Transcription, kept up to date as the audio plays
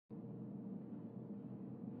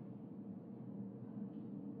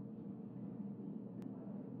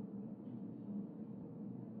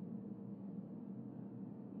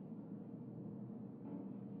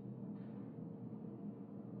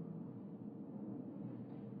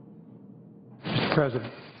Mr.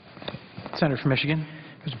 President. Senator from Michigan.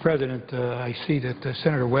 Mr. President, I see that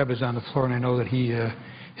Senator Webb is on the floor, and I know that he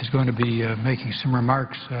is going to be making some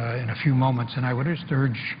remarks in a few moments, and I would just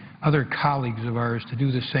urge other colleagues of ours to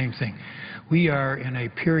do the same thing. We are in a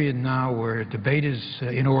period now where debate is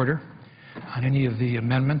in order on any of the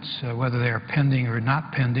amendments, whether they are pending or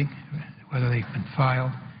not pending, whether they've been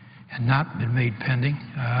filed and not been made pending.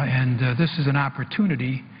 This is an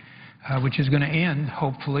opportunity which is going to end,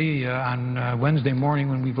 hopefully, on Wednesday morning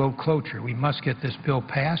when we vote cloture. We must get this bill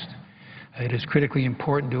passed. It is critically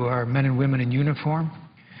important to our men and women in uniform,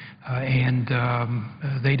 and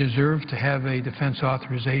they deserve to have a defense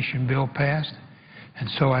authorization bill passed. And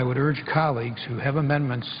so I would urge colleagues who have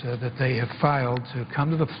amendments that they have filed to come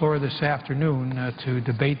to the floor this afternoon to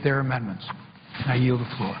debate their amendments. I yield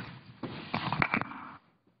the floor.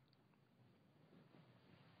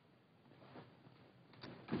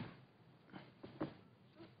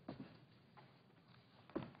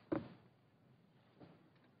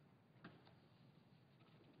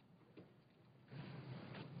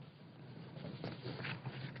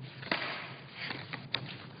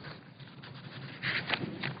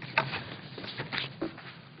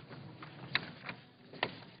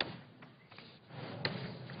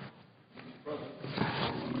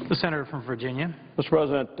 The Senator from Virginia. Mr.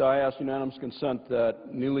 President, I ask unanimous consent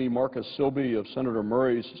that Neely Marcus Silby of Senator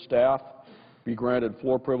Murray's staff be granted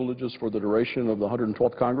floor privileges for the duration of the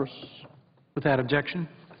 112th Congress. Without objection.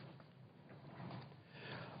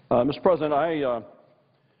 Mr. President, I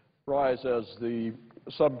rise as the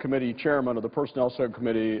subcommittee chairman of the Personnel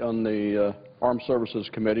Subcommittee on the Armed Services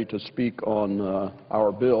Committee to speak on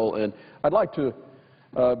our bill. And I'd like to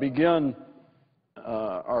begin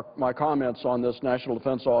my comments on this National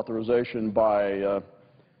Defense Authorization by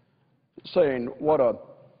saying what a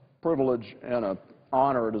privilege and an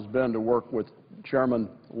honor it has been to work with Chairman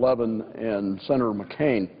Levin and Senator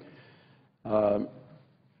McCain.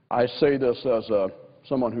 I say this as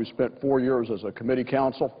someone who spent 4 years as a committee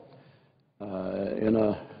counsel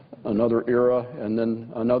in another era, and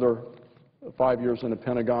then another 5 years in the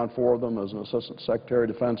Pentagon, 4 of them as an Assistant Secretary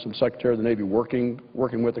of Defense and Secretary of the Navy working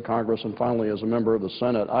with the Congress, and finally as a member of the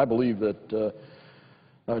Senate. I believe that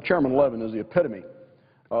Chairman Levin is the epitome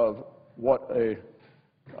of what a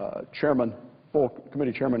full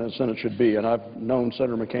committee chairman in the Senate should be. And I've known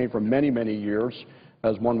Senator McCain for many, many years.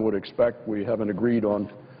 As one would expect, we haven't agreed on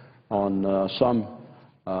some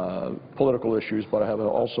political issues, but I have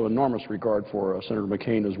also enormous regard for Senator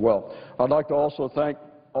McCain as well. I'd like to also thank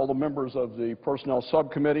all the members of the Personnel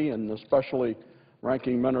Subcommittee, and especially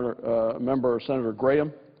Ranking Member Senator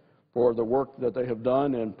Graham, for the work that they have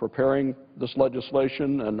done in preparing this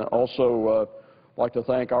legislation, and also like to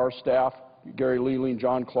thank our staff, Gary Lealing,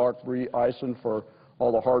 John Clark, Bree Eisen, for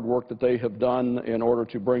all the hard work that they have done in order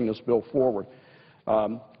to bring this bill forward.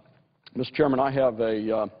 Mr. Chairman, I have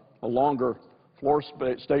a longer floor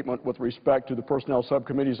statement with respect to the Personnel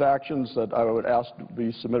Subcommittee's actions that I would ask to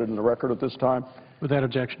be submitted in the record at this time. Without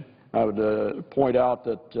objection. I would point out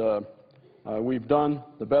that we've done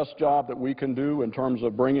the best job that we can do in terms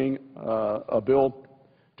of bringing a bill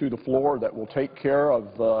to the floor that will take care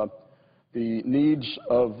of the needs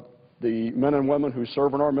of the men and women who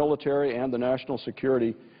serve in our military and the national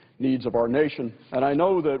security needs of our nation. And I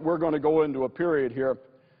know that we're going to go into a period here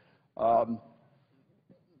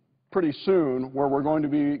pretty soon where we're going to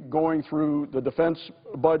be going through the defense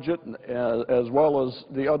budget as well as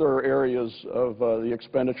the other areas of the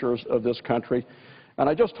expenditures of this country. And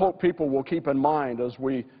I just hope people will keep in mind as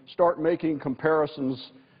we start making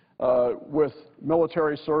comparisons with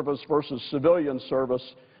military service versus civilian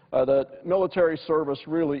service that military service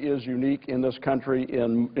really is unique in this country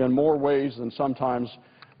in more ways than sometimes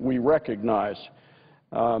we recognize.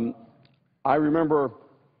 I remember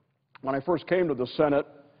when I first came to the Senate,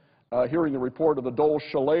 hearing the report of the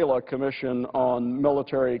Dole-Shalala Commission on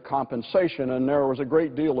military compensation, and there was a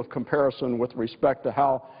great deal of comparison with respect to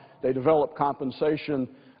how they develop compensation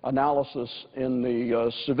analysis in the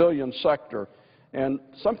civilian sector. And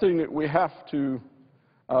something that we have to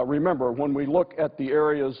remember when we look at the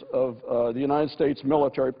areas of the United States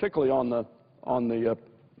military, particularly on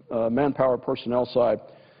the manpower personnel side,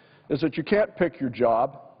 is that you can't pick your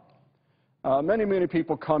job. Many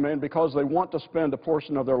people come in because they want to spend a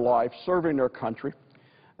portion of their life serving their country.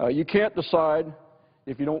 You can't decide,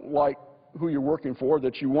 if you don't like who you're working for,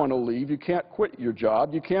 that you want to leave. You can't quit your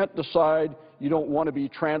job. You can't decide you don't want to be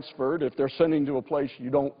transferred if they're sending you to a place you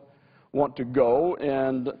don't want to go.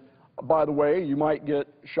 And by the way, you might get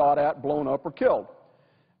shot at, blown up, or killed.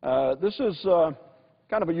 This is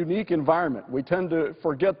kind of a unique environment. We tend to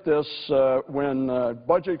forget this when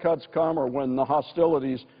budget cuts come or when the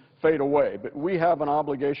hostilities fade away. But we have an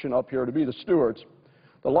obligation up here to be the stewards,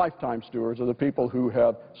 the lifetime stewards of the people who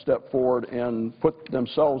have stepped forward and put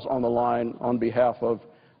themselves on the line on behalf of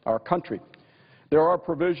our country. There are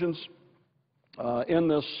provisions in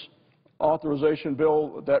this authorization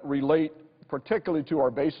bill that relate particularly to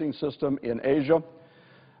our basing system in Asia.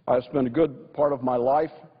 I've spent a good part of my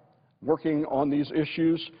life working on these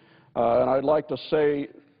issues, and I'd like to say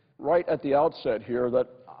right at the outset here that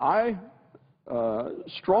I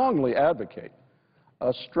strongly advocate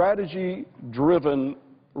a strategy-driven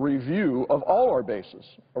review of all our bases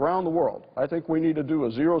around the world. I think we need to do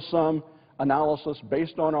a zero-sum analysis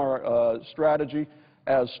based on our strategy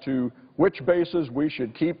as to which bases we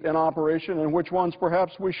should keep in operation and which ones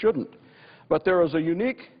perhaps we shouldn't. But there is a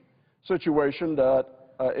unique situation that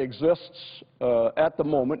exists at the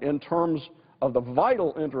moment in terms of the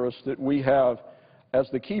vital interest that we have as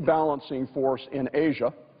the key balancing force in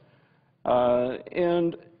Asia.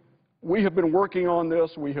 And we have been working on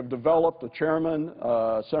this. We have developed, the chairman,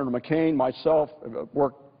 Senator McCain, myself,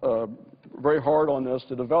 worked very hard on this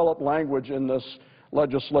to develop language in this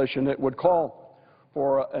legislation that would call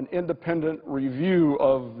for an independent review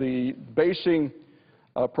of the basing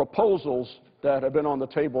proposals that have been on the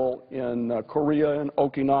table in Korea and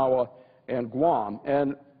Okinawa and Guam.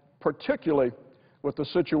 And particularly with the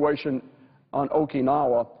situation on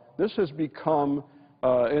Okinawa, this has become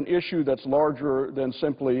an issue that's larger than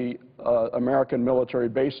simply American military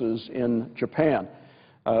bases in Japan.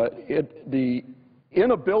 The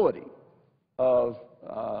inability of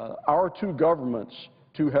our two governments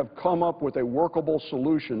to have come up with a workable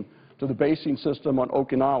solution to the basing system on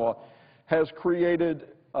Okinawa has created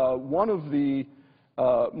one of the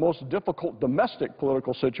most difficult domestic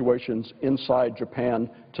political situations inside Japan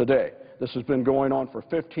today. This has been going on for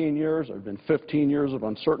 15 years. There have been 15 years of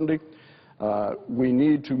uncertainty. We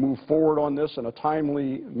need to move forward on this in a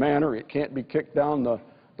timely manner. It can't be kicked down the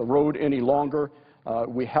road any longer.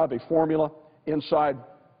 We have a formula inside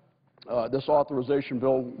this authorization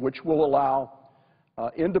bill which will allow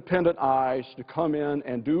independent eyes to come in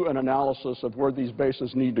and do an analysis of where these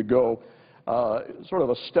bases need to go, sort of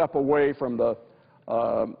a step away from the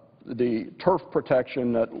turf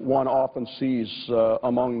protection that one often sees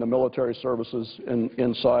among the military services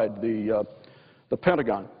inside the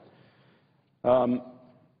Pentagon.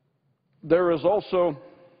 There is also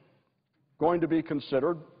going to be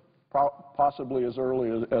considered, possibly as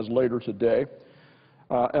early as later today,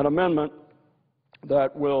 an amendment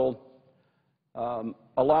that will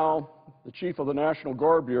allow the Chief of the National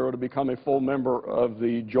Guard Bureau to become a full member of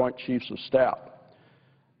the Joint Chiefs of Staff.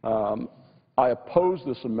 I oppose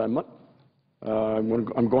this amendment.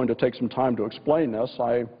 I'm going to take some time to explain this.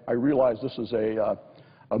 I realize this is a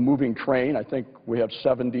moving train. I think we have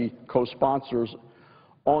 70 co-sponsors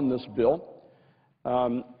on this bill.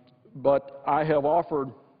 But I have offered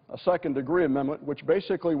a second-degree amendment which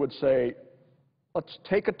basically would say, let's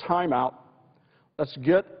take a time out. Let's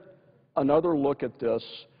get another look at this.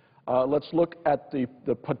 Let's look at the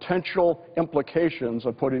potential implications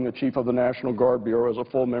of putting the Chief of the National Guard Bureau as a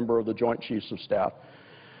full member of the Joint Chiefs of Staff.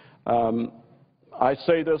 I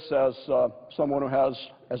say this as someone who has,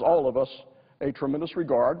 as all of us, a tremendous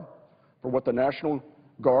regard for what the National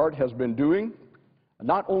Guard has been doing,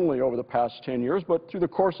 not only over the past 10 years, but through the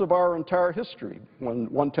course of our entire history. When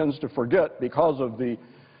one tends to forget, because of the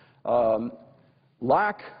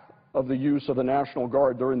lack of the use of the National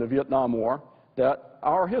Guard during the Vietnam War, that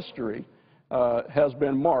our history has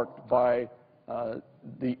been marked by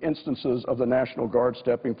the instances of the National Guard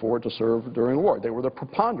stepping forward to serve during the war. They were the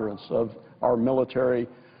preponderance of our military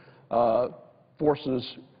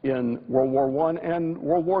forces in World War I and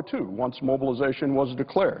World War II, once mobilization was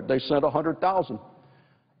declared. They sent 100,000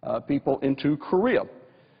 people into Korea.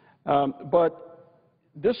 But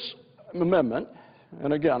this amendment,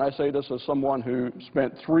 and again, I say this as someone who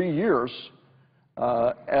spent 3 years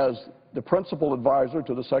as the principal advisor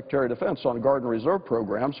to the Secretary of Defense on Guard and Reserve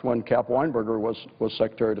programs when Cap Weinberger was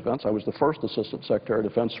Secretary of Defense. I was the first Assistant Secretary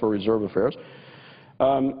of Defense for Reserve Affairs.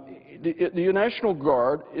 The National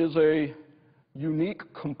Guard is a unique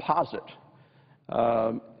composite.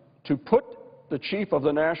 To put the Chief of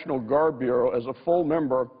the National Guard Bureau as a full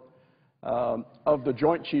member of the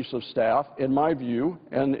Joint Chiefs of Staff, in my view,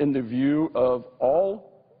 and in the view of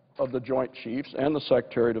all of the Joint Chiefs and the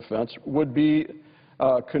Secretary of Defense, would be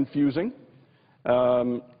confusing.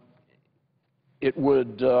 It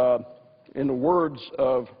would, in the words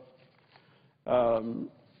of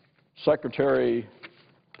Secretary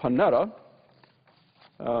Panetta,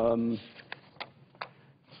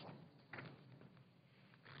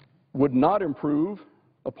 would not improve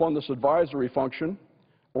upon this advisory function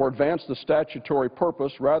or advance the statutory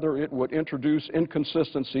purpose. Rather, it would introduce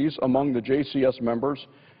inconsistencies among the JCS members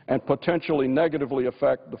and potentially negatively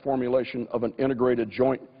affect the formulation of an integrated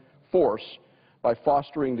joint force by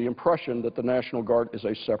fostering the impression that the National Guard is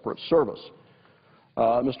a separate service.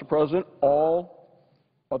 Mr. President, all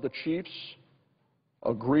of the chiefs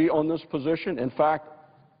agree on this position. In fact,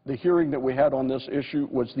 the hearing that we had on this issue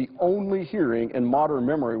was the only hearing in modern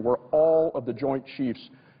memory where all of the Joint Chiefs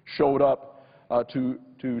showed up to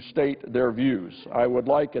state their views. I would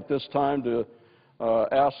like at this time to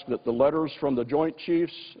ask that the letters from the Joint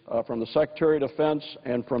Chiefs, from the Secretary of Defense,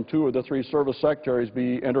 and from 2 of the 3 service secretaries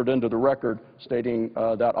be entered into the record stating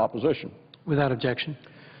that opposition. Without objection.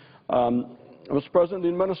 Mr. President, the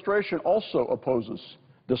administration also opposes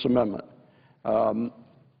this amendment.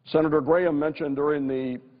 Senator Graham mentioned during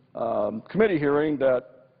the committee hearing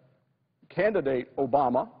that candidate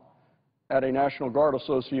Obama at a National Guard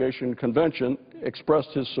Association convention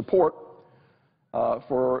expressed his support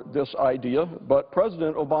for this idea, but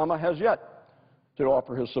President Obama has yet to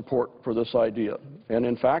offer his support for this idea. And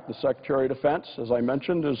in fact, the Secretary of Defense, as I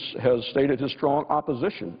mentioned, has stated his strong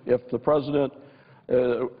opposition. If the President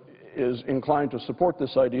is inclined to support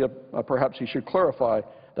this idea, perhaps he should clarify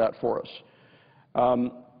that for us.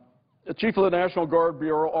 The Chief of the National Guard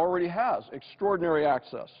Bureau already has extraordinary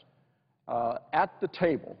access at the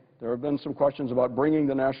table. There have been some questions about bringing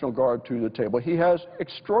the National Guard to the table. He has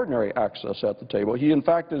extraordinary access at the table. He, in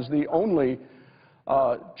fact, is the only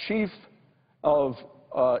chief of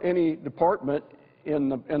any department in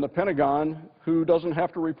the Pentagon who doesn't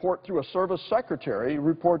have to report through a service secretary. He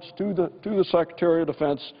reports to the Secretary of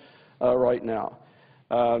Defense right now.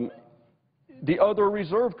 The other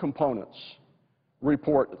reserve components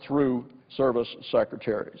report through service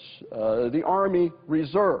secretaries. The Army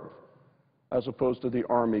Reserve, as opposed to the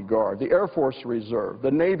Army Guard, the Air Force Reserve,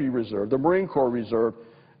 the Navy Reserve, the Marine Corps Reserve,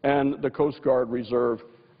 and the Coast Guard Reserve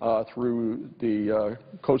through the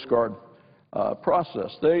Coast Guard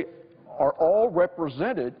process. They are all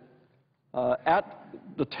represented at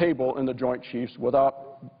the table in the Joint Chiefs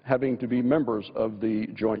without having to be members of the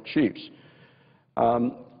Joint Chiefs.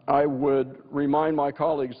 I would remind my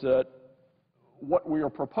colleagues that what we are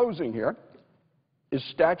proposing here is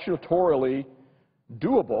statutorily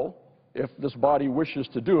doable if this body wishes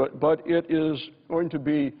to do it, but it is going to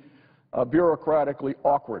be bureaucratically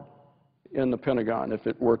awkward in the Pentagon if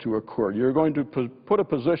it were to occur. You're going to put a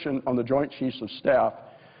position on the Joint Chiefs of Staff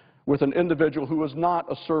with an individual who is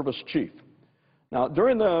not a service chief. Now,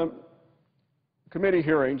 during the committee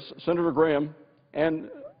hearings, Senator Graham and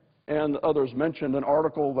others mentioned an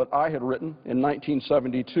article that I had written in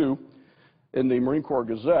 1972 in the Marine Corps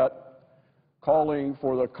Gazette calling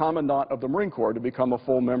for the Commandant of the Marine Corps to become a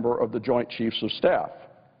full member of the Joint Chiefs of Staff.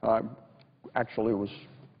 I actually was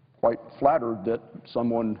quite flattered that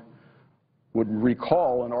someone would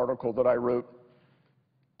recall an article that I wrote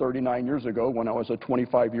 39 years ago when I was a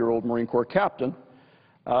 25-year-old Marine Corps captain.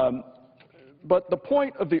 But the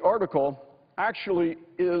point of the article actually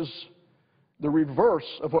is the reverse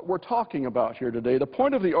of what we're talking about here today. The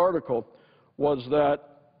point of the article was that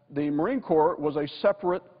the Marine Corps was a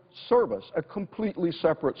separate service, a completely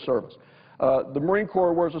separate service. The Marine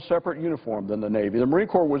Corps wears a separate uniform than the Navy. The Marine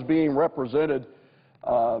Corps was being represented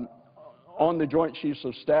on the Joint Chiefs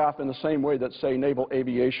of Staff in the same way that, say, naval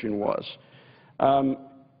aviation was.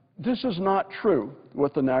 This is not true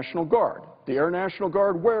with the National Guard. The Air National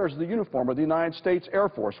Guard wears the uniform of the United States Air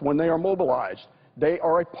Force when they are mobilized. They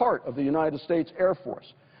are a part of the United States Air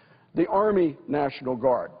Force. The Army National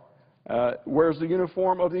Guard wears the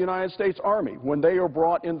uniform of the United States Army. When they are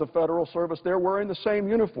brought into federal service, they're wearing the same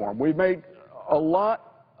uniform. We've made a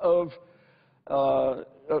lot of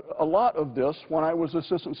this when I was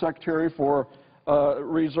Assistant Secretary for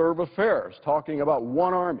Reserve Affairs, talking about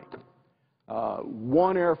one Army,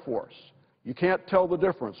 one Air Force. You can't tell the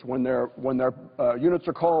difference when their units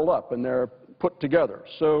are called up and they're put together.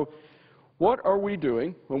 So what are we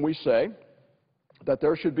doing when we say that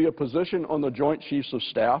there should be a position on the Joint Chiefs of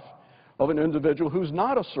Staff of an individual who's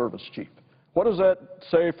not a service chief? What does that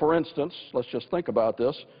say, for instance, let's just think about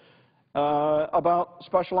this, about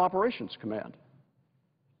Special Operations Command?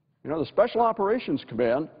 You know, the Special Operations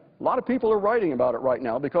Command, a lot of people are writing about it right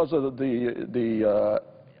now because of the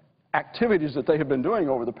activities that they have been doing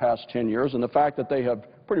over the past 10 years and the fact that they have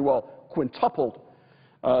pretty well quintupled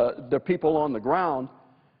their people on the ground.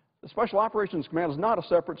 The Special Operations Command is not a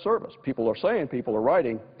separate service. People are saying, people are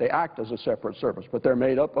writing, they act as a separate service, but they're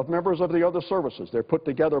made up of members of the other services. They're put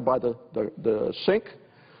together by the SYNC,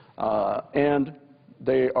 and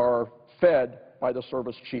they are fed by the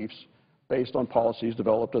service chiefs based on policies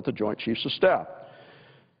developed at the Joint Chiefs of Staff.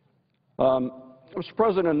 Mr.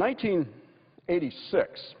 President, in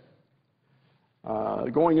 1986,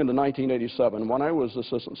 going into 1987, when I was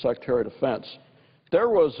Assistant Secretary of Defense, there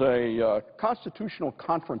was a constitutional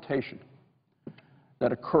confrontation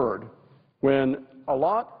that occurred when a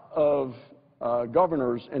lot of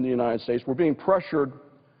governors in the United States were being pressured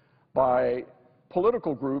by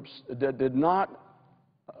political groups that did not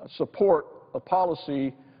support a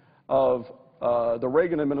policy of the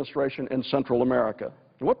Reagan administration in Central America.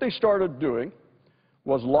 And what they started doing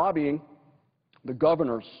was lobbying the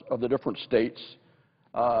governors of the different states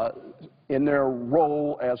in their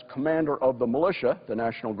role as commander of the militia, the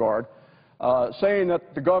National Guard, saying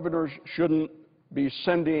that the governors shouldn't be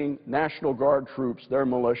sending National Guard troops, their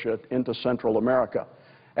militia, into Central America.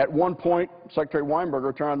 At one point, Secretary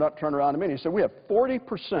Weinberger turned around to me and he said, we have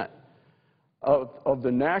 40% of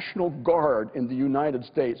the National Guard in the United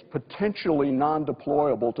States potentially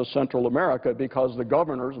non-deployable to Central America because the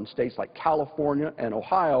governors in states like California and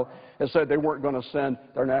Ohio have said they weren't going to send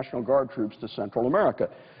their National Guard troops to Central America.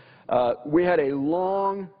 We had a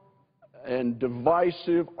long and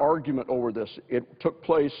divisive argument over this. It took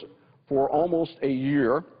place for almost a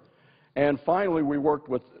year, and finally we worked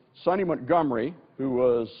with Sonny Montgomery, who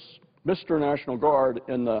was Mr. National Guard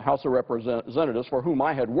in the House of Representatives, for whom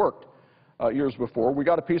I had worked years before. We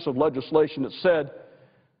got a piece of legislation that said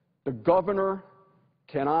the governor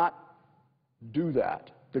cannot do that.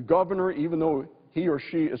 The governor, even though he or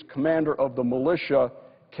she is commander of the militia,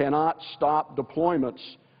 cannot stop deployments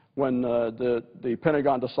when the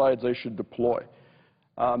Pentagon decides they should deploy.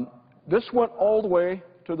 This went all the way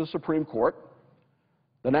to the Supreme Court.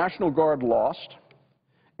 The National Guard lost,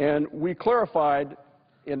 and we clarified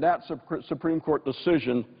in that Supreme Court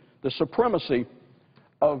decision the supremacy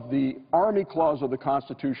of the Army clause of the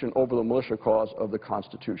Constitution over the militia clause of the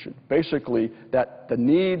Constitution. Basically, that the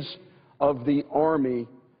needs of the Army,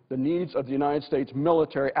 the needs of the United States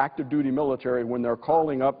military, active duty military, when they're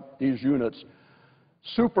calling up these units,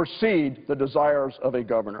 supersede the desires of a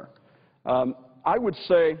governor. I would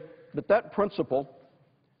say that that principle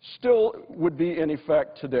still would be in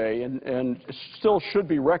effect today and still should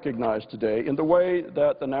be recognized today in the way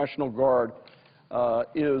that the National Guard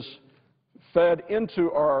is fed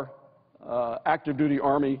into our active duty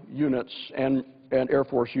Army units and Air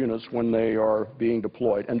Force units when they are being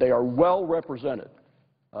deployed. And they are well represented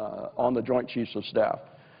on the Joint Chiefs of Staff.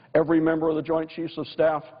 Every member of the Joint Chiefs of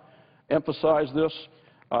Staff emphasized this,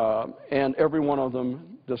 and every one of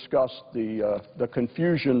them discussed the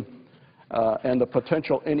confusion and the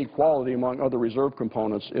potential inequality among other reserve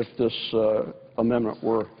components if this amendment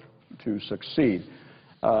were to succeed.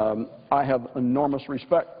 I have enormous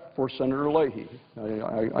respect for Senator Leahy.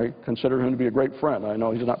 I consider him to be a great friend. I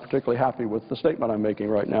know he's not particularly happy with the statement I'm making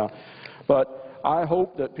right now. But I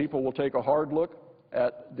hope that people will take a hard look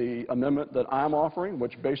at the amendment that I'm offering,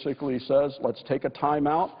 which basically says let's take a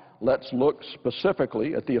timeout, let's look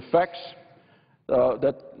specifically at the effects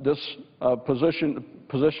that this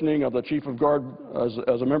positioning of the Chief of Guard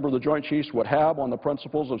as a member of the Joint Chiefs would have on the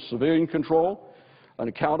principles of civilian control and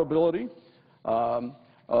accountability,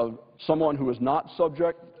 of someone who is not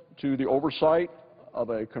subject to the oversight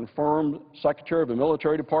of a confirmed Secretary of the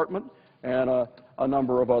Military Department, and a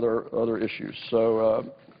number of other issues.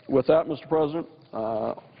 So with that, Mr. President,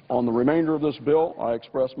 on the remainder of this bill, I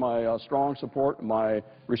express my strong support, my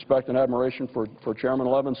respect and admiration for Chairman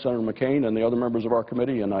Levin, Senator McCain, and the other members of our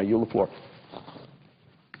committee, and I yield the floor.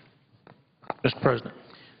 Mr. President.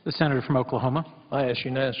 The Senator from Oklahoma. I ask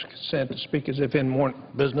unanimous consent to speak as if in more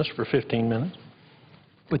business for 15 minutes.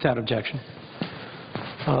 Without objection.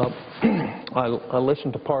 I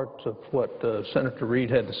listened to parts of what Senator Reid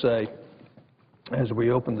had to say as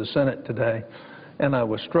we opened the Senate today, and I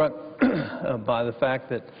was struck by the fact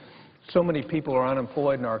that so many people are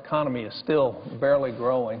unemployed and our economy is still barely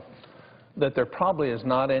growing, that there probably is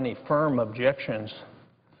not any firm objections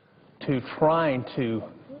to trying to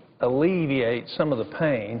alleviate some of the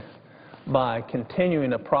pain by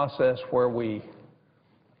continuing a process where we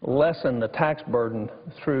lessen the tax burden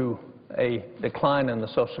through a decline in the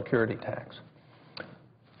Social Security tax.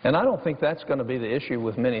 And I don't think that's going to be the issue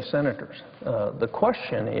with many senators. The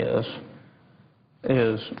question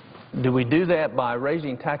is, do we do that by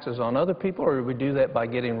raising taxes on other people, or do we do that by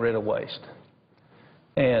getting rid of waste?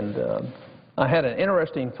 And I had an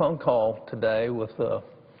interesting phone call today with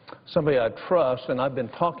somebody I trust and I've been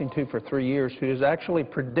talking to for 3 years, who has actually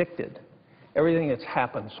predicted everything that's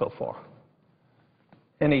happened so far.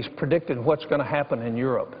 And he's predicted what's going to happen in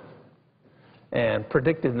Europe, and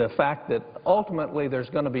predicted the fact that ultimately there's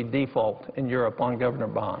going to be default in Europe on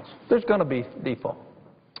government bonds. There's going to be default.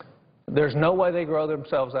 There's no way they grow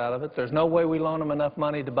themselves out of it. There's no way we loan them enough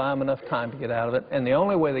money to buy them enough time to get out of it. And the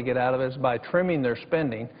only way they get out of it is by trimming their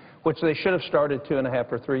spending, which they should have started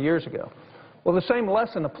 2.5 or 3 years ago. Well, the same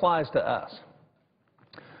lesson applies to us.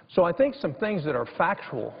 So I think some things that are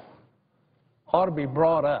factual ought to be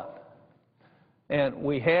brought up. And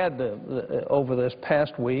we had, over this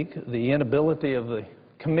past week, the inability of the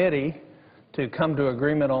committee to come to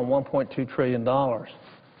agreement on $1.2 trillion.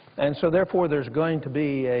 And so, therefore, there's going to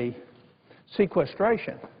be a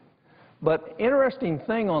sequestration. But interesting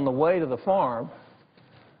thing on the way to the farm,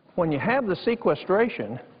 when you have the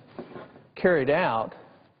sequestration carried out,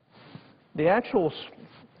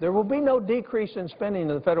 there will be no decrease in spending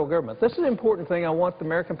of the federal government. This is an important thing I want the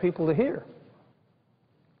American people to hear.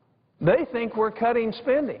 They think we're cutting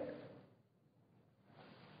spending.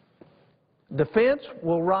 Defense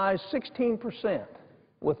will rise 16%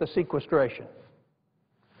 with the sequestration.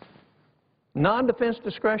 Non-defense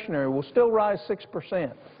discretionary will still rise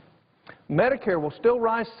 6%. Medicare will still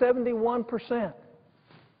rise 71%.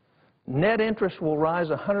 Net interest will rise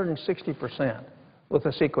 160% with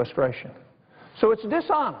the sequestration. So it's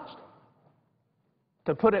dishonest,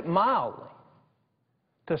 to put it mildly,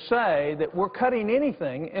 to say that we're cutting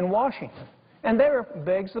anything in Washington. And there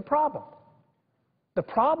begs the problem. The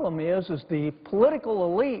problem is the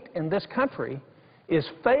political elite in this country is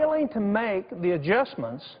failing to make the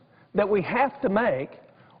adjustments that we have to make,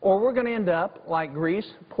 or we're going to end up like Greece,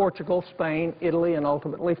 Portugal, Spain, Italy, and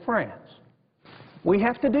ultimately France. We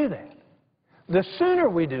have to do that. The sooner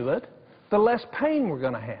we do it, the less pain we're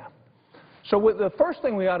going to have. So the first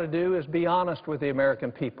thing we ought to do is be honest with the American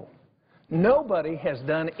people. Nobody has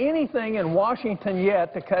done anything in Washington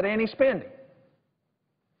yet to cut any spending,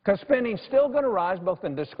 because spending's still going to rise both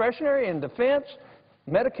in discretionary and defense,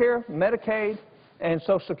 Medicare, Medicaid, and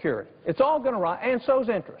Social Security. It's all going to rise, and so's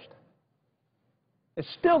interest. It's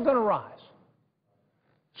still going to rise.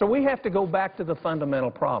 So we have to go back to the fundamental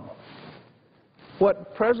problem.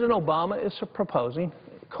 What President Obama is proposing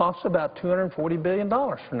costs about $240 billion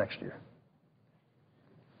for next year.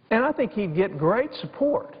 And I think he'd get great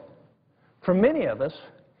support from many of us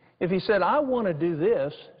if he said, I want to do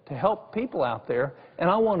this to help people out there, and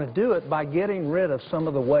I want to do it by getting rid of some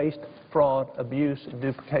of the waste, fraud, abuse, and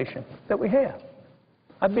duplication that we have.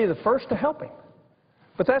 I'd be the first to help him.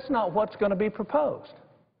 But that's not what's going to be proposed.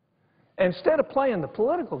 Instead of playing the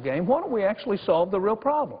political game, why don't we actually solve the real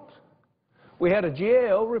problems? We had a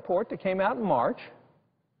GAO report that came out in March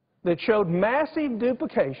that showed massive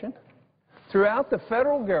duplication throughout the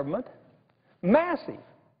federal government. Massive.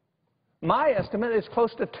 My estimate is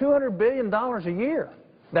close to $200 billion a year.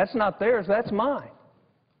 That's not theirs, that's mine.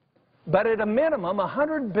 But at a minimum,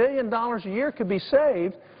 $100 billion a year could be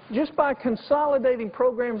saved just by consolidating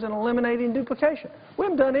programs and eliminating duplication. We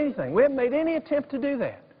haven't done anything. We haven't made any attempt to do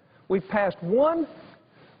that. We've passed one,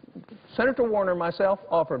 Senator Warner and myself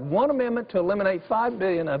offered one amendment to eliminate $5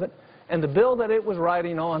 billion of it, and the bill that it was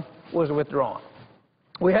writing on was withdrawn.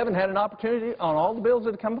 We haven't had an opportunity on all the bills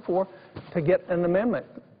that have come before to get an amendment,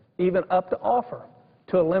 even up to offer,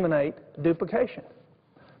 to eliminate duplication.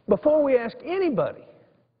 Before we ask anybody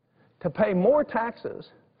to pay more taxes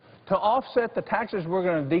to offset the taxes we're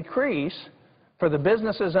going to decrease for the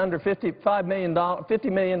businesses under $50 million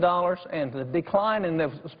and the decline in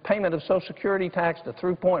the payment of Social Security tax to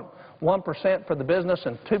 3.1% for the business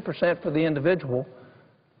and 2% for the individual,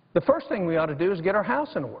 the first thing we ought to do is get our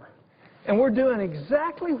house in order. And we're doing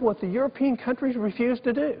exactly what the European countries refuse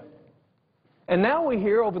to do. And now we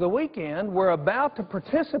hear over the weekend we're about to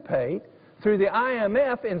participate through the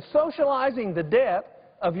IMF in socializing the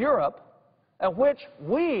debt of Europe, at which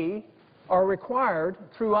we are required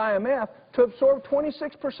through IMF to absorb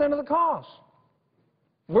 26% of the cost.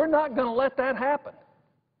 We're not going to let that happen,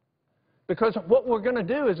 because what we're going to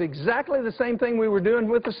do is exactly the same thing we were doing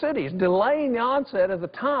with the cities, delaying the onset of the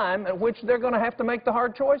time at which they're going to have to make the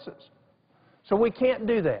hard choices. So we can't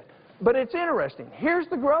do that. But it's interesting. Here's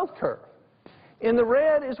the growth curve. In the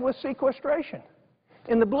red is with sequestration.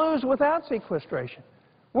 In the blue is without sequestration.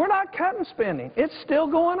 We're not cutting spending. It's still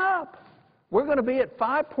going up. We're going to be at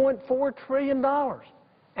 $5.4 trillion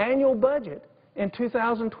annual budget in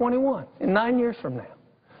 2021, in 9 years from now.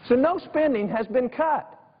 So no spending has been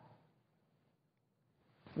cut.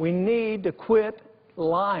 We need to quit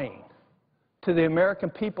lying to the American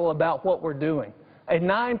people about what we're doing. A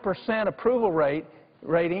 9% approval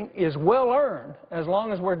rating is well earned as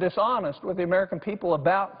long as we're dishonest with the American people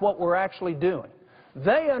about what we're actually doing.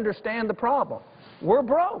 They understand the problem. We're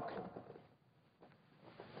broke.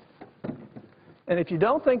 And if you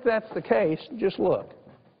don't think that's the case, just look.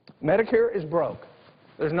 Medicare is broke.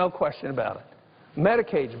 There's no question about it.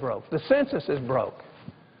 Medicaid's broke. The census is broke.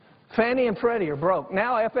 Fannie and Freddie are broke.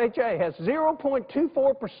 Now FHA has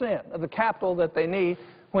 0.24% of the capital that they need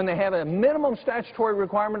when they have a minimum statutory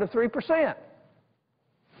requirement of 3%.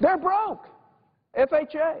 They're broke.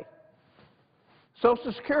 FHA.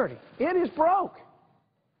 Social Security. It is broke.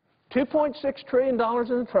 $2.6 trillion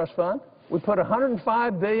in the trust fund. We put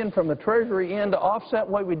 $105 billion from the Treasury in to offset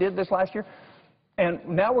what we did this last year. And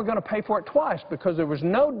now we're going to pay for it twice because there was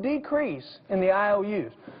no decrease in the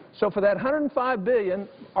IOUs. So for that $105 billion,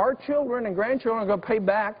 our children and grandchildren are going to pay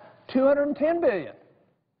back $210 billion.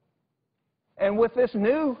 And with this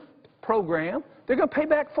new program, they're going to pay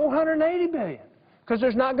back $480 billion because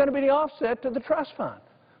there's not going to be the offset to the trust fund.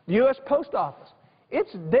 The U.S. Post Office,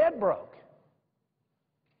 it's dead broke.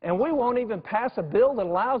 And we won't even pass a bill that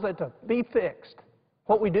allows it to be fixed.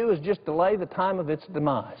 What we do is just delay the time of its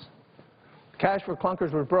demise. Cash for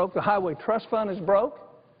clunkers was broke. The Highway Trust Fund is broke.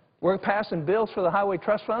 We're passing bills for the Highway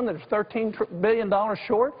Trust Fund that are $13 billion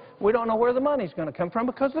short. We don't know where the money's going to come from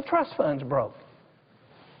because the trust fund's broke.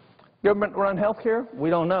 Government-run health care, we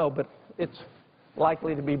don't know, but it's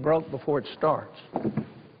likely to be broke before it starts.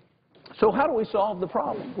 So how do we solve the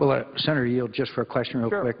problem? Well, Senator Yield, just for a question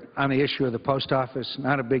real quick. On the issue of the post office,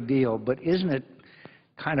 not a big deal, but isn't it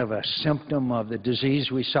kind of a symptom of the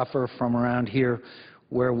disease we suffer from around here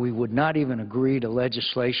where we would not even agree to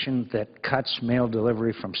legislation that cuts mail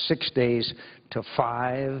delivery from 6 days to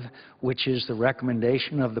 5, which is the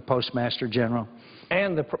recommendation of the Postmaster General?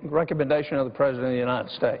 And the recommendation of the President of the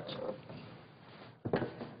United States.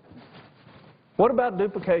 What about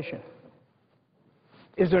duplication?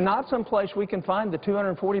 Is there not some place we can find the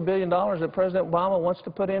 $240 billion that President Obama wants to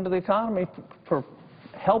put into the economy for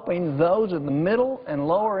helping those in the middle and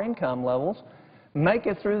lower income levels make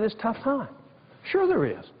it through this tough time? Sure there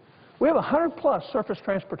is. We have 100-plus surface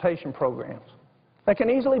transportation programs that can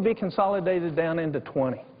easily be consolidated down into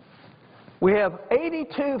 20. We have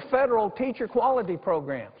 82 federal teacher quality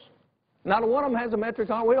programs. Not one of them has a metric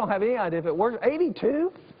on it. We don't have any idea if it works.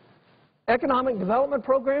 82? Economic development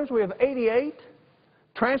programs, we have 88.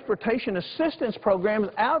 Transportation assistance programs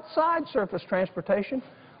outside surface transportation,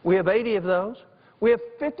 we have 80 of those. We have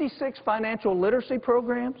 56 financial literacy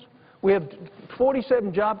programs. We have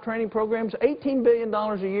 47 job training programs, $18 billion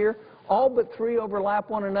a year. All but 3 overlap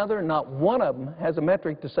one another, and not one of them has a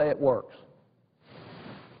metric to say it works.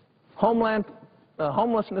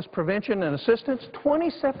 Homelessness prevention and assistance, 20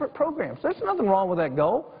 separate programs. There's nothing wrong with that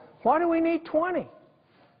goal. Why do we need 20?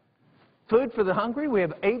 Food for the hungry, we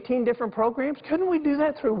have 18 different programs. Couldn't we do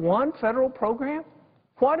that through one federal program?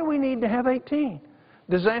 Why do we need to have 18?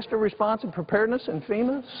 Disaster response and preparedness and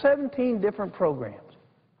FEMA, 17 different programs.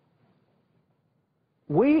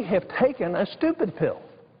 We have taken a stupid pill.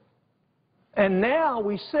 And now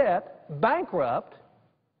we sit bankrupt.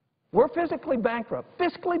 We're physically bankrupt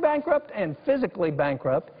and physically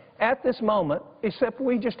bankrupt at this moment, except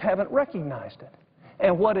we just haven't recognized it.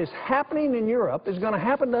 And what is happening in Europe is going to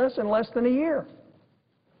happen to us in less than a year.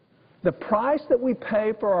 The price that we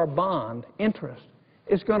pay for our bond interest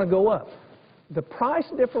is going to go up. The price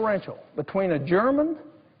differential between a German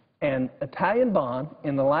and Italian bond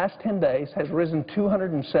in the last 10 days has risen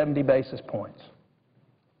 270 basis points.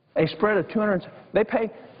 A spread of 200.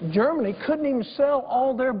 Germany couldn't even sell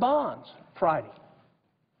all their bonds Friday.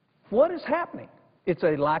 What is happening? It's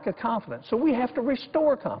a lack of confidence. So we have to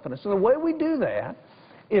restore confidence. And the way we do that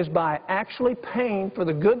is by actually paying for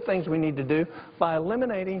the good things we need to do, by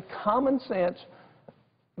eliminating common sense,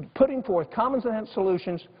 putting forth common sense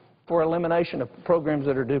solutions for elimination of programs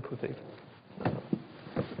that are duplicative.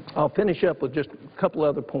 I'll finish up with just a couple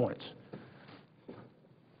other points.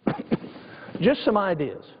 Just some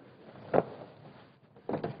ideas.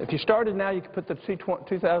 If you started now, you could put the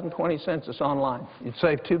 2020 census online. You'd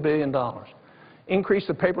save $2 billion. Increase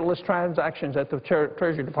the paperless transactions at the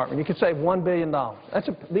Treasury Department. You could save $1 billion.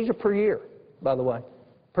 These are per year, by the way,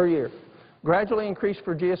 per year. Gradually increase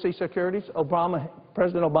for GSE securities.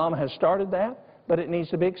 President Obama has started that, but it needs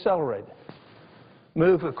to be accelerated.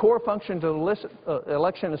 Move the core function to the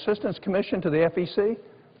Election Assistance Commission to the FEC.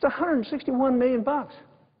 It's $161 million.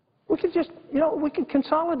 We could just, we could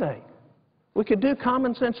consolidate. We could do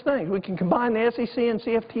common sense things. We can combine the SEC and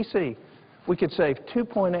CFTC. We could save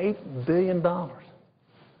 $2.8 billion.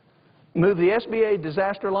 Move the SBA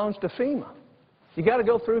disaster loans to FEMA. You got to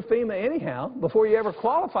go through FEMA anyhow before you ever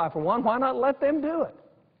qualify for one. Why not let them do it?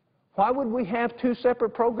 Why would we have 2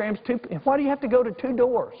 separate programs? Why do you have to go to 2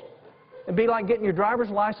 doors? It'd be like getting your driver's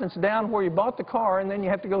license down where you bought the car, and then you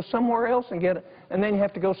have to go somewhere else and get it, and then you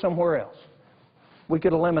have to go somewhere else. We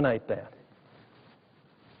could eliminate that.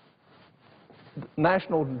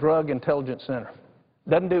 National Drug Intelligence Center.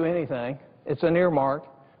 Doesn't do anything. It's an earmark.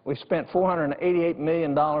 We spent $488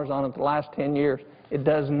 million on it the last 10 years. It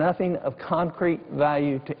does nothing of concrete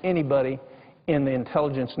value to anybody in the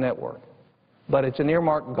intelligence network. But it's an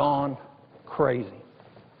earmark gone crazy.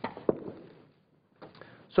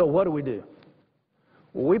 So what do we do?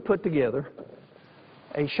 Well, we put together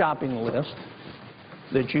a shopping list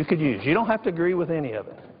that you could use. You don't have to agree with any of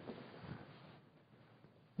it.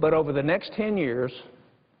 But over the next 10 years,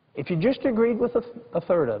 if you just agreed with a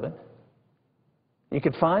third of it, you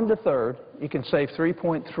could find the third, you can save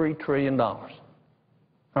 $3.3 trillion. All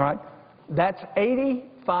right? That's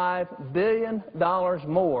 $85 billion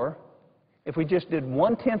more if we just did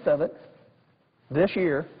 1/10 of it this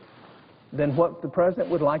year than what the President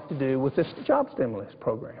would like to do with this job stimulus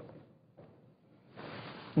program.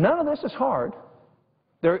 None of this is hard.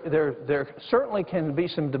 There certainly can be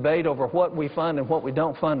some debate over what we fund and what we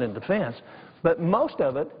don't fund in defense, but most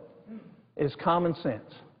of it is common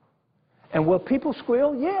sense. And will people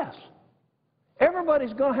squeal? Yes.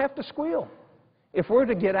 Everybody's going to have to squeal if we're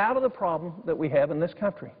to get out of the problem that we have in this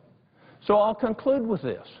country. So I'll conclude with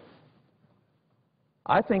this.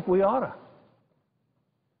 I think we ought to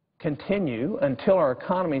continue until our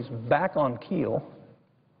economy's back on keel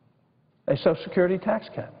a Social Security tax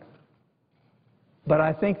cut. But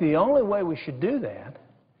I think the only way we should do that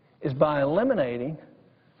is by eliminating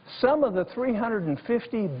some of the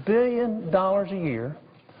 $350 billion a year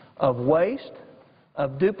of waste,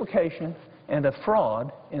 of duplication, and of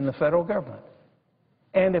fraud in the federal government.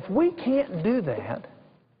 And if we can't do that,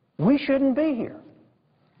 we shouldn't be here.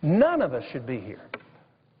 None of us should be here.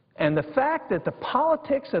 And the fact that the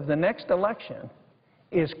politics of the next election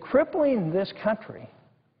is crippling this country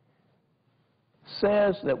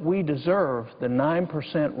says that we deserve the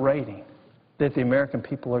 9% rating that the American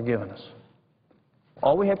people are giving us.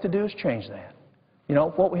 All we have to do is change that. You know,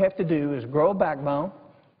 what we have to do is grow a backbone,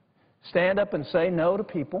 stand up and say no to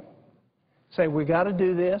people, say we got to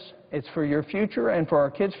do this, it's for your future and for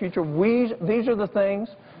our kids' future. These are the things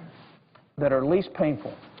that are least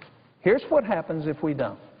painful. Here's what happens if we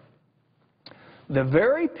don't. The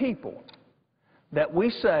very people that we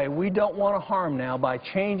say we don't want to harm now by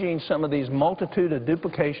changing some of these multitude of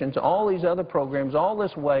duplications, all these other programs, all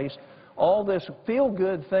this waste, all this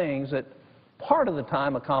feel-good things that part of the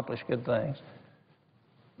time accomplish good things,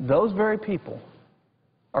 those very people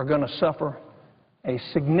are going to suffer a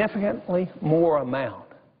significantly more amount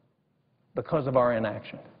because of our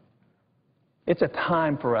inaction. It's a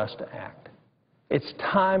time for us to act. It's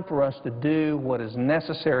time for us to do what is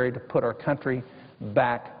necessary to put our country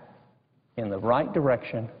back in the right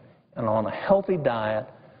direction and on a healthy diet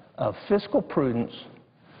of fiscal prudence,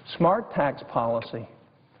 smart tax policy,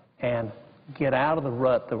 and get out of the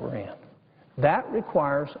rut that we're in. That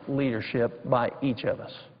requires leadership by each of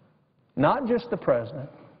us, not just the President,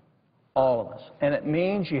 all of us. And it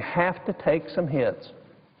means you have to take some hits.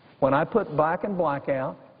 When I put black and black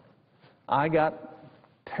out, I got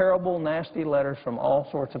terrible, nasty letters from all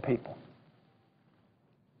sorts of people.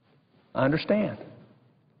 I understand.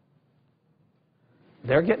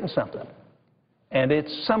 They're getting something. And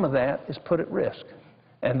some of that is put at risk.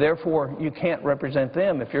 And therefore, you can't represent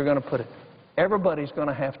them if you're going to put it. Everybody's going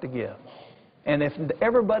to have to give. And if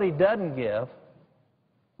everybody doesn't give,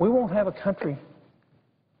 we won't have a country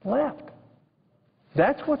left.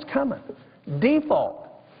 That's what's coming. Default.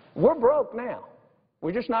 We're broke now.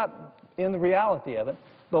 We're just not in the reality of it.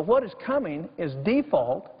 But what is coming is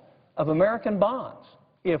default of American bonds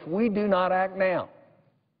if we do not act now.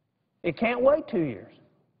 It can't wait 2 years.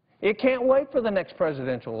 It can't wait for the next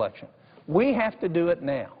presidential election. We have to do it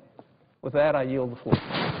now. With that, I yield the floor.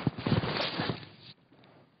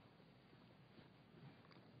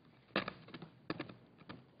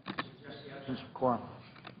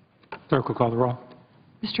 Clerk will call the roll.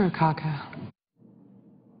 Mr. Akaka.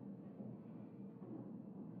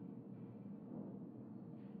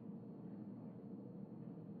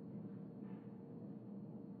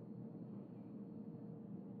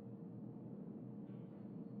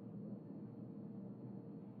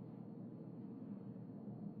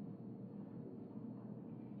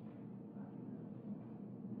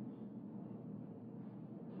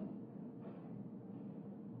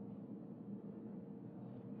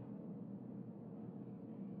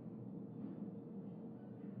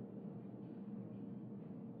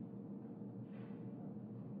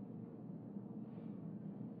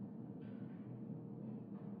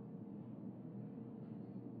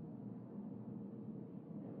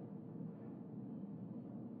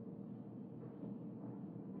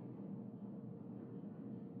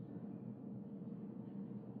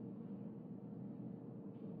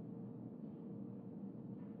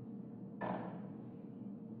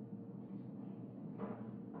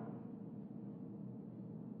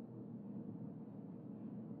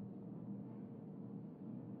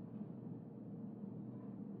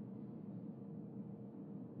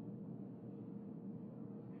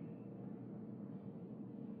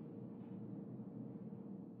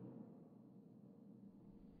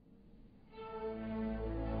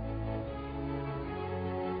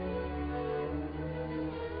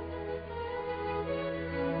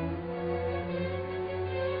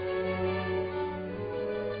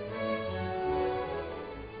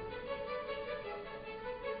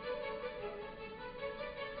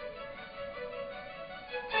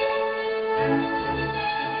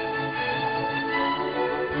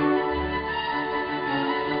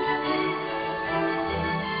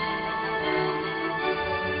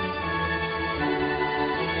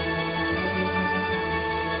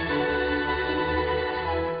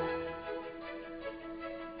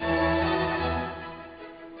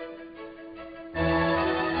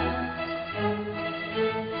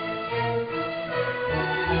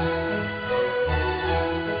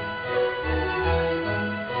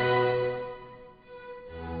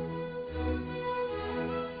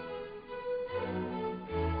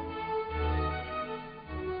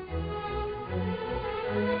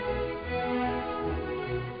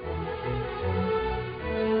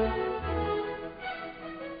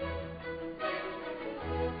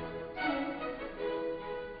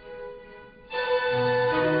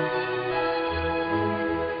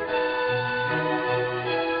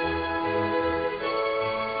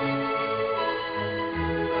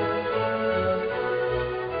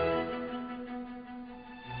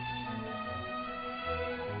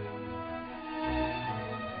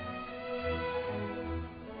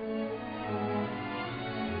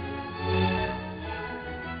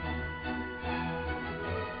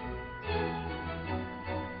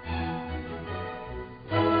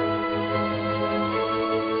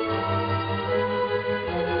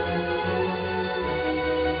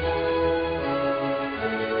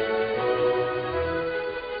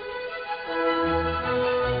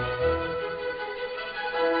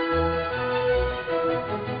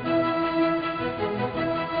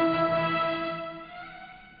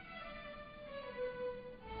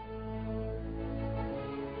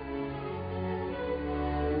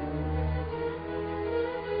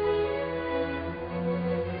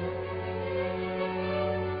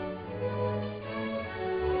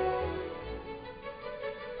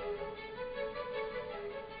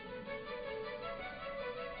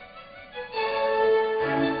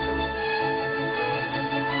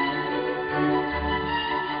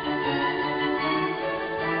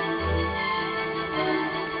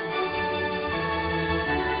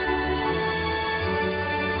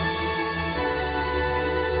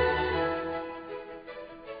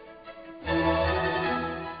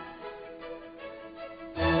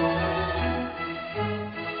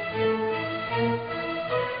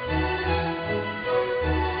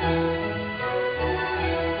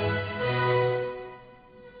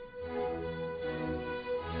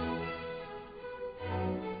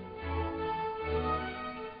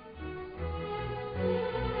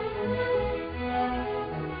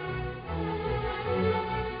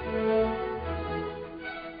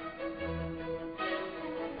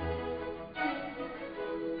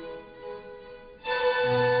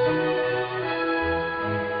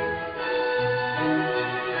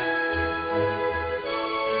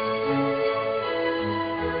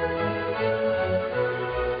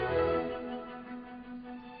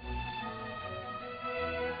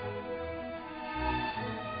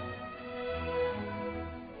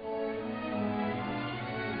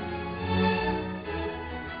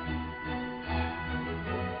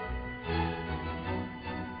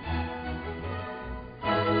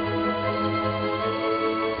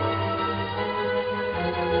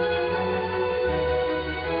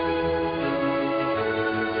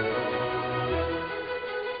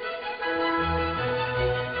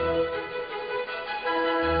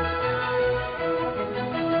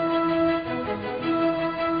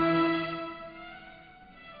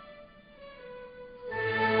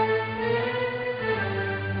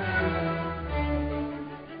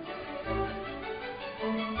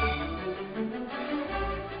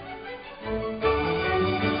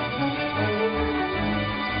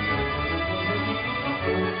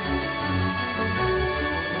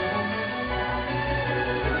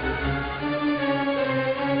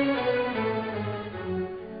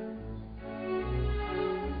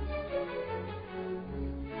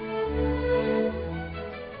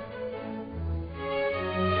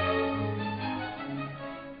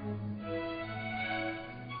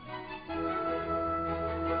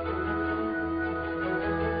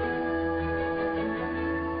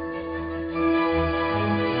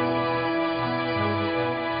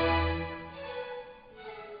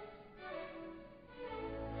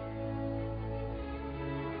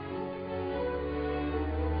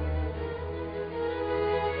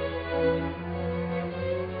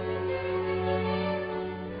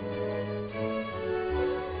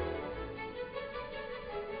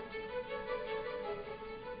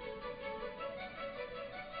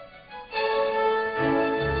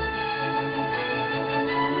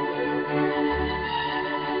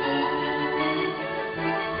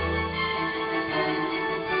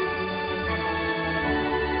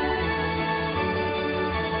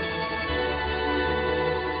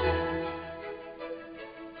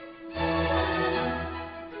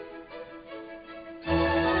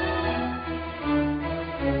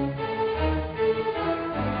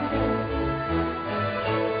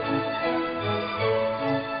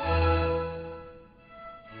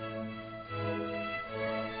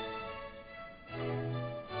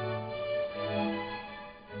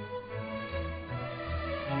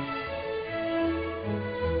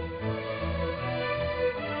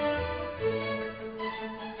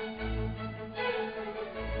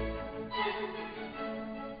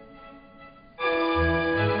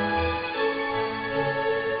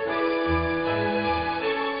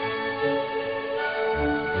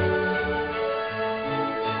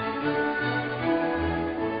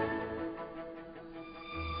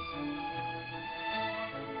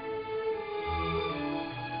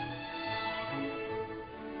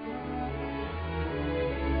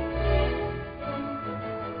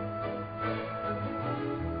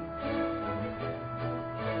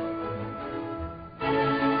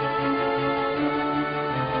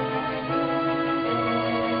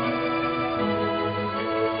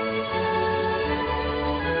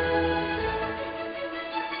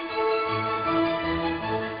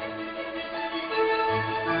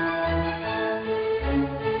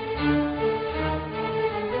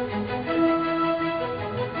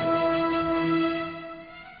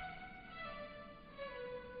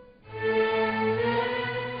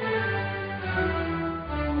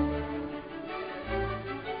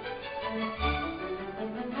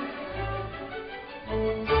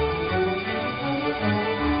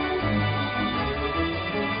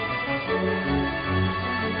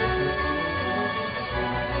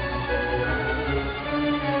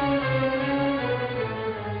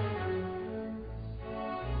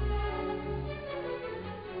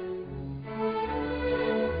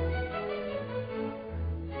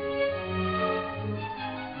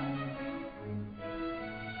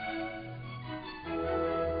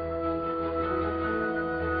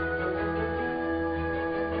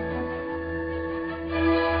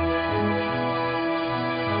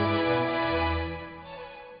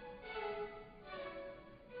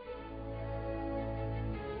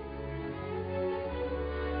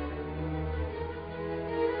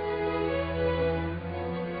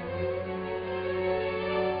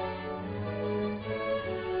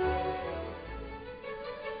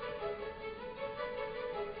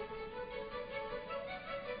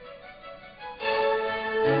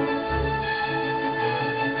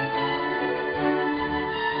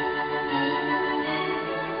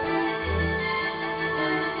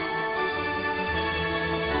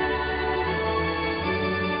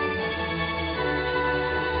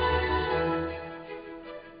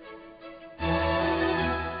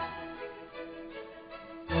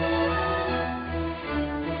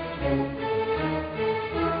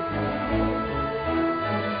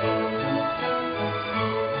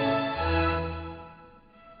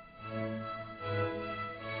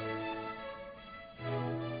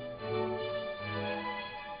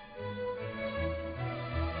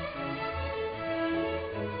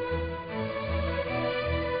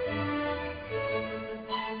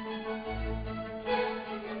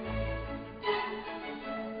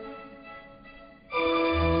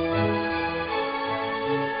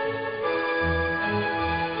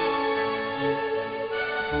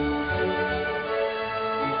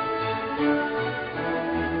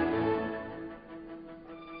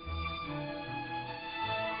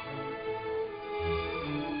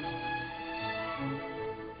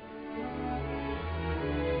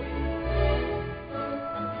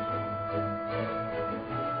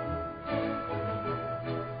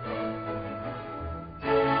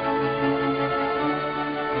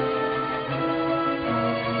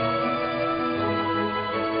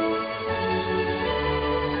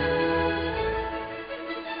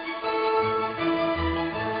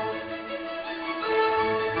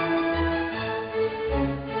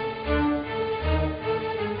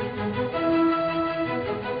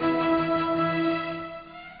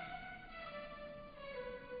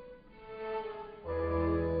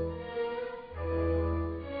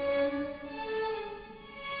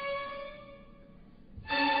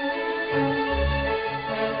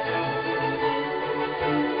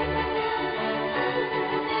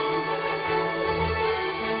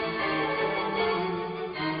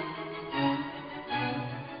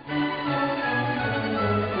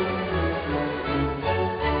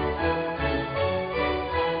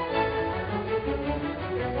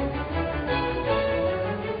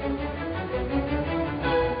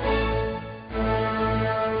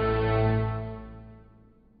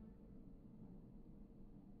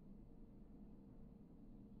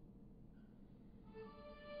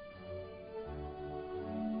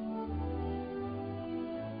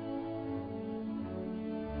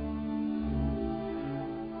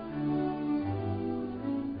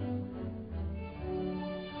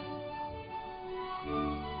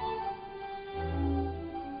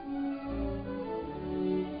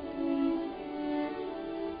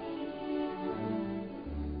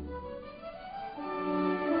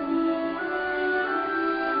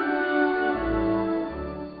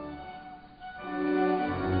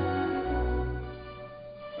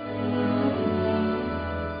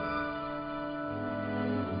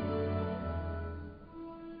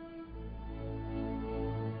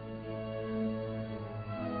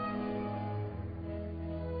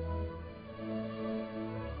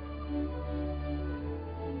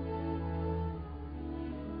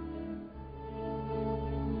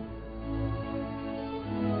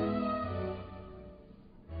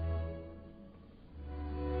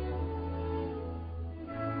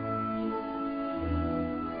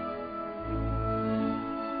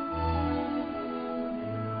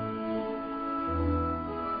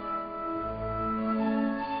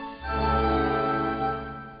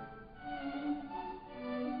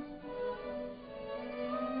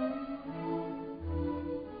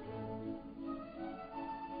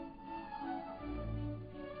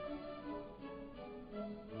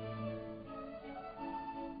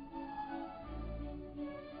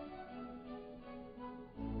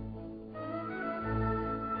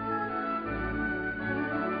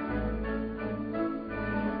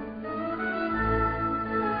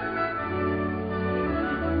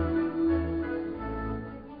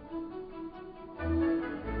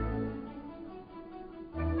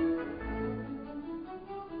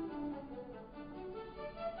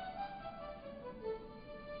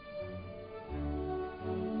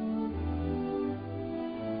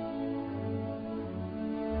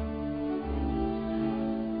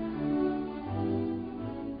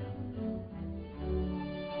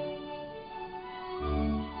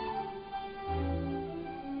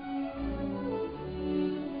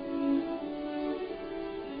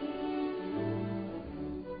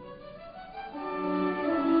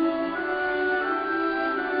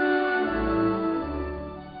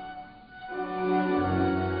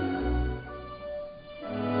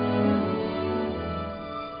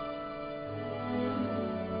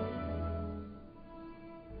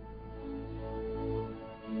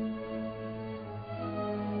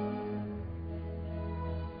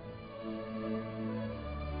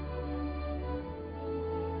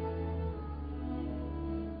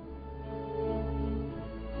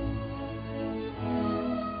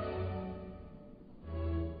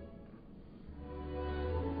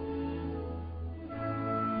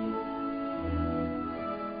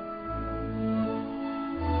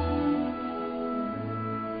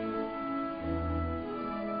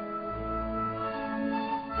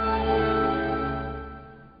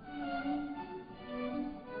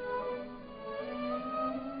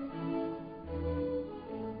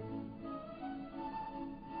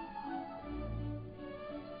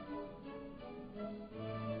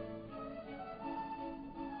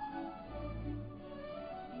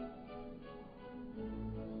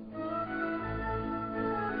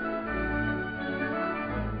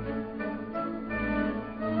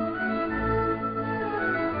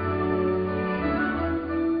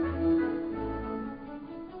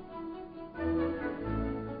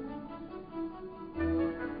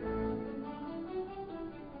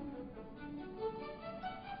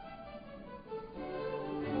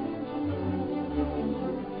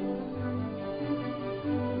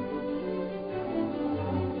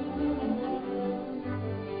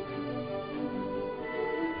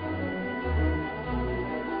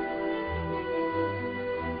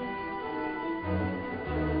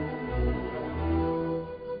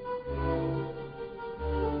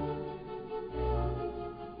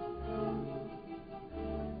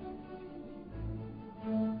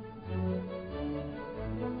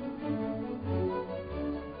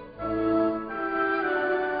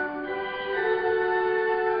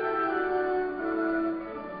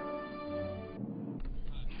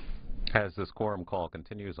 As this quorum call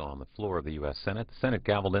continues on the floor of the U.S. Senate, the Senate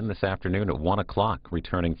gavelled in this afternoon at 1 o'clock,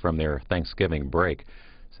 returning from their Thanksgiving break.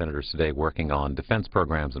 Senators today working on defense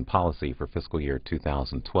programs and policy for fiscal year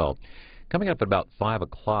 2012. Coming up at about 5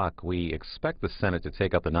 o'clock, we expect the Senate to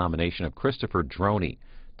take up the nomination of Christopher Droney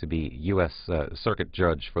to be U.S. Circuit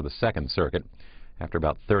Judge for the Second Circuit. After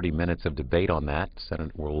about 30 minutes of debate on that, the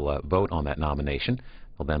Senate will vote on that nomination.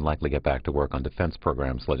 They'll then likely get back to work on defense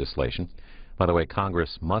programs legislation. By the way,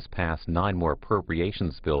 Congress must pass 9 more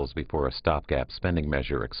appropriations bills before a stopgap spending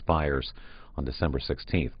measure expires on December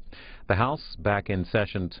 16th. The House back in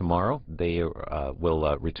session tomorrow. They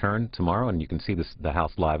will return tomorrow, and you can see the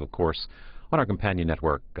House live, of course, on our companion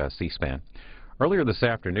network, C-SPAN. Earlier this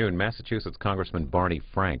afternoon, Massachusetts Congressman Barney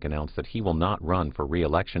Frank announced that he will not run for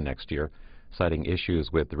re-election next year, citing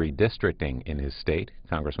issues with redistricting in his state.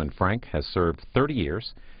 Congressman Frank has served 30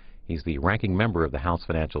 years. He's the ranking member of the House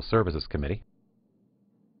Financial Services Committee.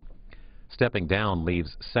 Stepping down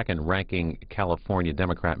leaves second-ranking California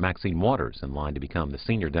Democrat Maxine Waters in line to become the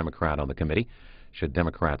senior Democrat on the committee should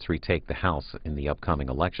Democrats retake the House in the upcoming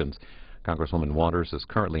elections. Congresswoman Waters is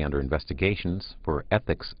currently under investigations for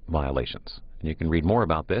ethics violations. And you can read more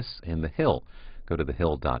about this in The Hill. Go to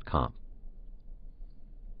thehill.com.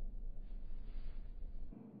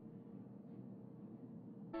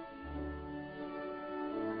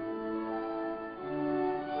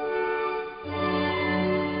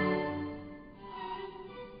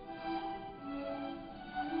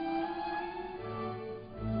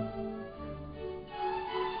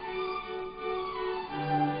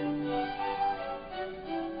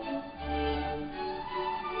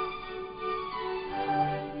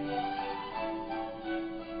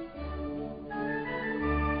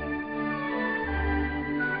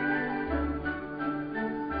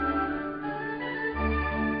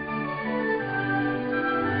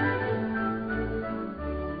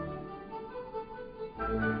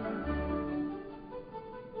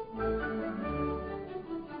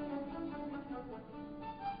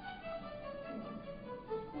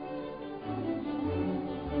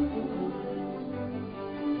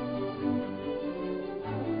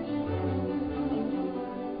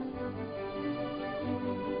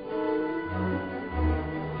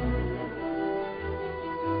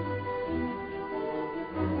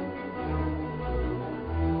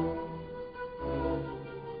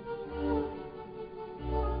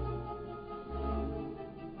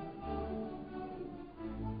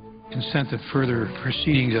 Consent that further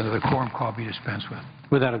proceedings under the quorum call be dispensed with.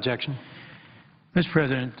 Without objection. Mr.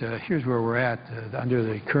 President, here's where we're at under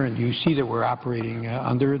the current. You see that we're operating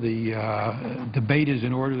under the debate is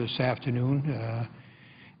in order this afternoon,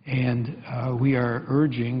 and we are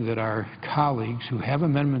urging that our colleagues who have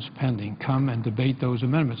amendments pending come and debate those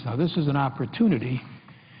amendments. Now, this is an opportunity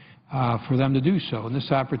for them to do so, and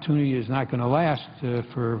this opportunity is not going to last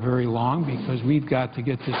for very long because we've got to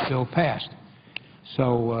get this bill passed.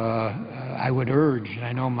 So I would urge, and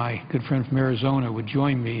I know my good friend from Arizona would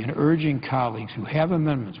join me in urging colleagues who have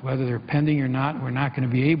amendments, whether they're pending or not, we're not going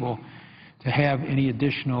to be able to have any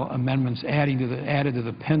additional amendments added to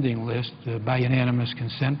the pending list by unanimous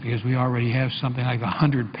consent because we already have something like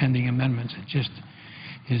 100 pending amendments. It just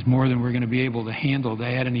is more than we're going to be able to handle to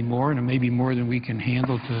add any more, and it may be more than we can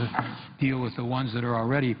handle to deal with the ones that are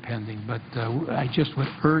already pending. But I just would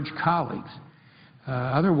urge colleagues.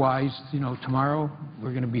 Otherwise, you know, tomorrow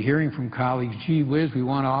we're going to be hearing from colleagues, gee whiz, we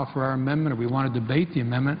want to offer our amendment or we want to debate the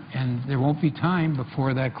amendment, and there won't be time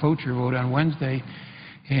before that cloture vote on Wednesday,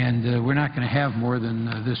 and we're not going to have more than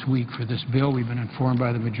this week for this bill. We've been informed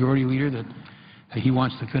by the majority leader that he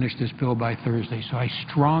wants to finish this bill by Thursday. So I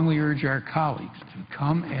strongly urge our colleagues to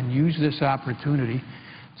come and use this opportunity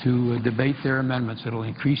to debate their amendments. It will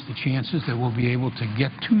increase the chances that we'll be able to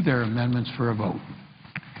get to their amendments for a vote.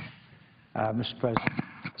 Mr. President,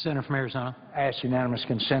 Senator from Arizona. I ask unanimous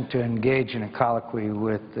consent to engage in a colloquy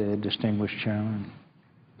with the distinguished chairman.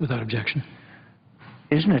 Without objection.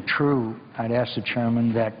 Isn't it true, I'd ask the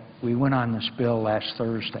chairman, that we went on this bill last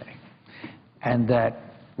Thursday and that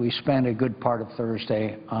we spent a good part of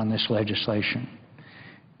Thursday on this legislation,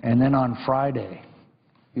 and then on Friday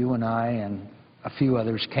you and I and a few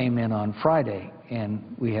others came in on Friday and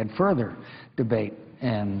we had further debate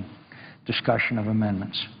and discussion of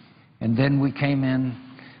amendments. And then we came in,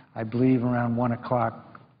 I believe, around 1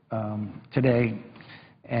 o'clock today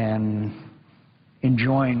and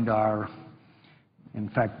enjoined in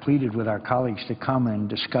fact, pleaded with our colleagues to come and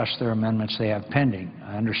discuss their amendments they have pending.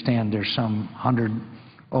 I understand there's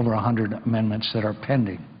over 100 amendments that are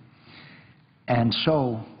pending. And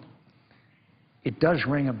so it does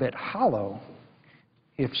ring a bit hollow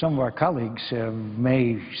if some of our colleagues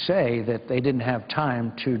may say that they didn't have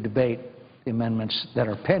time to debate the amendments that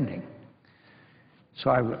are pending. So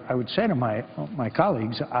I would say to my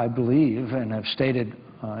colleagues, I believe and have stated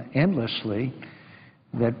endlessly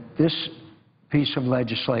that this piece of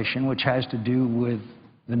legislation, which has to do with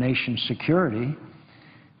the nation's security,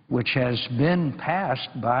 which has been passed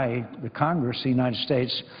by the Congress of the United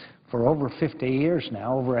States for over 50 years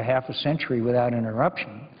now, over a half a century without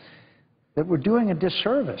interruption, that we're doing a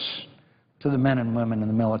disservice to the men and women in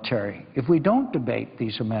the military if we don't debate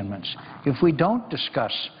these amendments, if we don't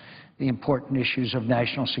discuss the important issues of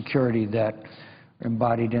national security that are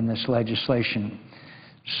embodied in this legislation.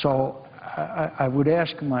 So I would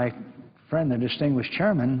ask my friend, the distinguished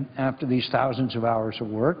chairman, after these thousands of hours of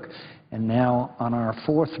work, and now on our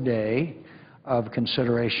fourth day of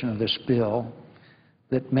consideration of this bill,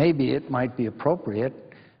 that maybe it might be appropriate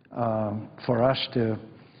for us to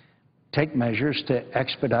take measures to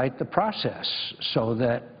expedite the process so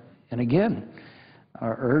that, and again, I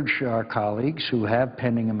urge our colleagues who have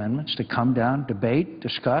pending amendments to come down, debate,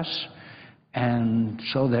 discuss, and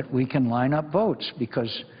so that we can line up votes,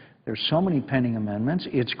 because there's so many pending amendments,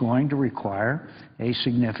 it's going to require a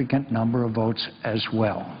significant number of votes as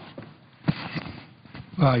well.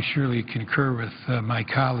 Well, I surely concur with my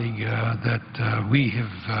colleague that we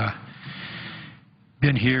have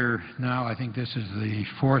been here now. I think this is the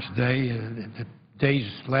fourth day. The days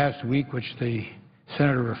last week, which the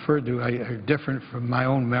senator referred to, are different from my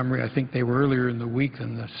own memory. I think they were earlier in the week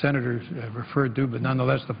than the senators referred to, but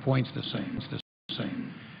nonetheless, the point's the same. It's the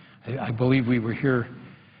same. I believe we were here,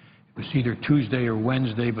 it was either Tuesday or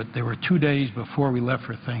Wednesday, but there were 2 days before we left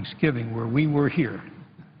for Thanksgiving where we were here.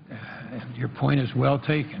 And your point is well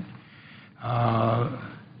taken.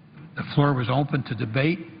 The floor was open to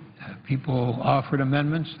debate. People offered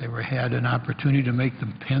amendments. They had an opportunity to make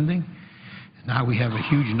them pending. Now we have a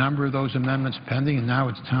huge number of those amendments pending, and now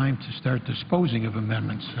it's time to start disposing of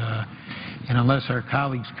amendments. And unless our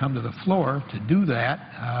colleagues come to the floor to do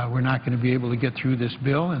that, we're not going to be able to get through this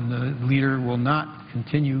bill, and the leader will not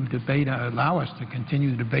continue debate, allow us to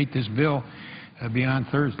continue to debate this bill beyond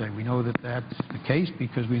Thursday. We know that that's the case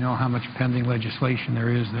because we know how much pending legislation there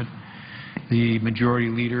is that the majority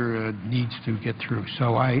leader needs to get through.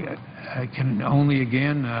 So I can only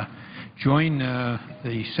again join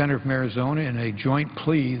the Senator from Arizona in a joint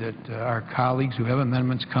plea that our colleagues who have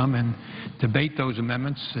amendments come and debate those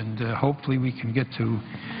amendments, and hopefully we can get to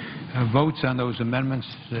votes on those amendments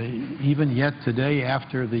even yet today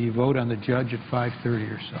after the vote on the judge at 5:30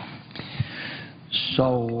 or so.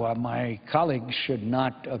 So my colleagues should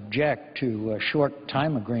not object to short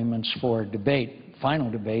time agreements for debate, final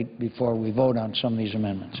debate, before we vote on some of these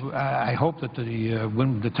amendments. I hope that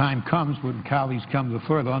when the time comes, when colleagues come to the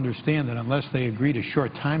floor, they'll understand that unless they agree to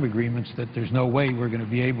short time agreements, that there's no way we're going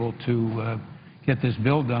to be able to get this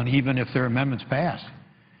bill done, even if their amendments pass.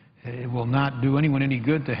 It will not do anyone any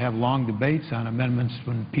good to have long debates on amendments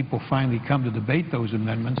when people finally come to debate those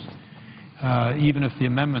amendments, even if the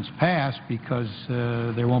amendments pass, because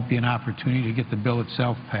there won't be an opportunity to get the bill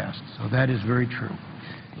itself passed. So that is very true.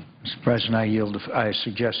 Mr. President, I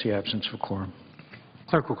suggest the absence of quorum.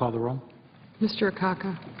 Clerk will call the roll. Mr.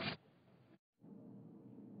 Akaka.